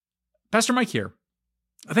Pastor Mike here.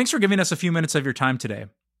 Thanks for giving us a few minutes of your time today.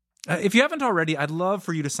 If you haven't already, I'd love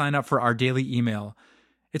for you to sign up for our daily email.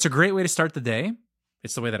 It's a great way to start the day.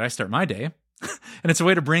 It's the way that I start my day. And it's a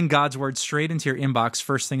way to bring God's word straight into your inbox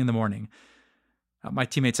first thing in the morning. My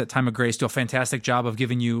teammates at Time of Grace do a fantastic job of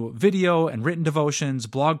giving you video and written devotions,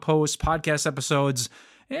 blog posts, podcast episodes,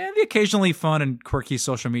 and the occasionally fun and quirky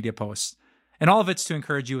social media posts. And all of it's to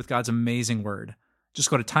encourage you with God's amazing word. Just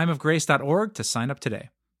go to timeofgrace.org to sign up today.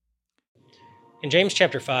 In James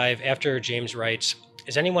chapter 5, after James writes,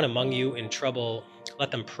 "Is anyone among you in trouble? Let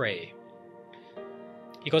them pray."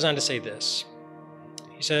 He goes on to say this.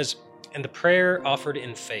 He says, "And the prayer offered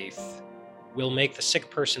in faith will make the sick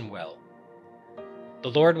person well. The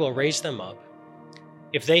Lord will raise them up.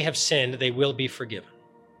 If they have sinned, they will be forgiven.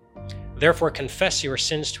 Therefore confess your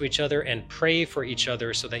sins to each other and pray for each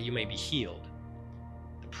other so that you may be healed.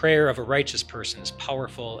 The prayer of a righteous person is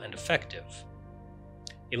powerful and effective."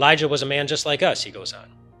 Elijah was a man just like us, he goes on.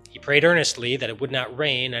 He prayed earnestly that it would not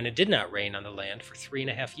rain, and it did not rain on the land for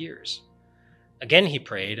 3.5 years. Again he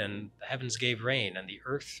prayed, and the heavens gave rain, and the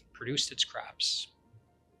earth produced its crops.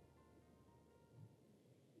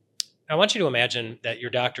 I want you to imagine that your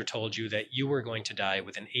doctor told you that you were going to die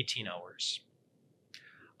within 18 hours,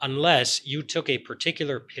 unless you took a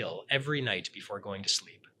particular pill every night before going to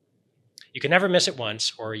sleep. You could never miss it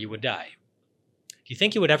once, or you would die. Do you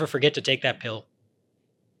think you would ever forget to take that pill?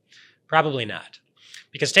 Probably not,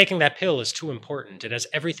 because taking that pill is too important. It has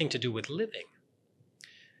everything to do with living.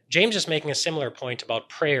 James is making a similar point about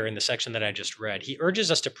prayer in the section that I just read. He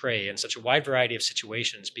urges us to pray in such a wide variety of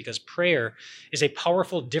situations because prayer is a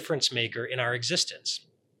powerful difference maker in our existence.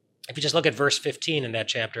 If you just look at verse 15 in that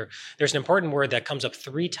chapter, there's an important word that comes up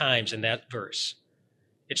 3 times in that verse.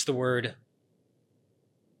 It's the word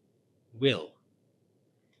will.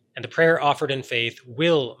 And the prayer offered in faith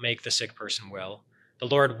will make the sick person well. The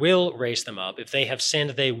Lord will raise them up. If they have sinned,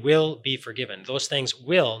 they will be forgiven. Those things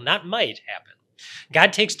will, not might, happen.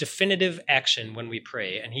 God takes definitive action when we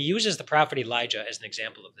pray, and he uses the prophet Elijah as an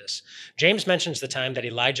example of this. James mentions the time that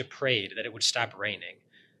Elijah prayed that it would stop raining,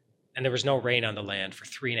 and there was no rain on the land for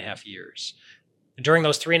 3.5 years. And during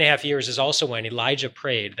those 3.5 years is also when Elijah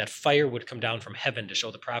prayed that fire would come down from heaven to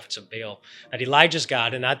show the prophets of Baal that Elijah's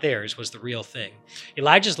God and not theirs was the real thing.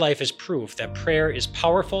 Elijah's life is proof that prayer is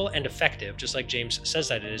powerful and effective, just like James says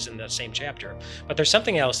that it is in that same chapter. But there's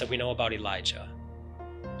something else that we know about Elijah.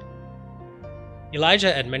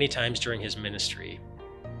 Elijah, at many times during his ministry,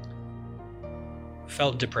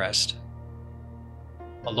 felt depressed,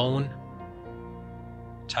 alone,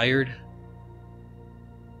 tired,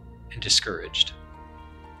 and discouraged.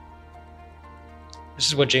 This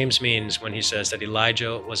is what James means when he says that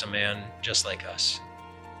Elijah was a man just like us.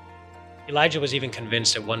 Elijah was even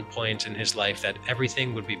convinced at one point in his life that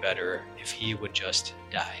everything would be better if he would just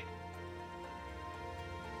die.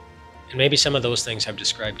 And maybe some of those things have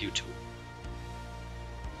described you too.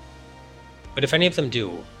 But if any of them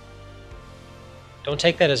do, don't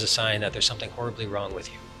take that as a sign that there's something horribly wrong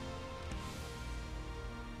with you.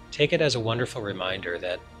 Take it as a wonderful reminder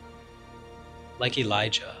that, like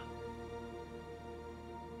Elijah,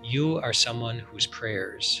 you are someone whose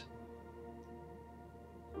prayers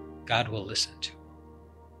God will listen to.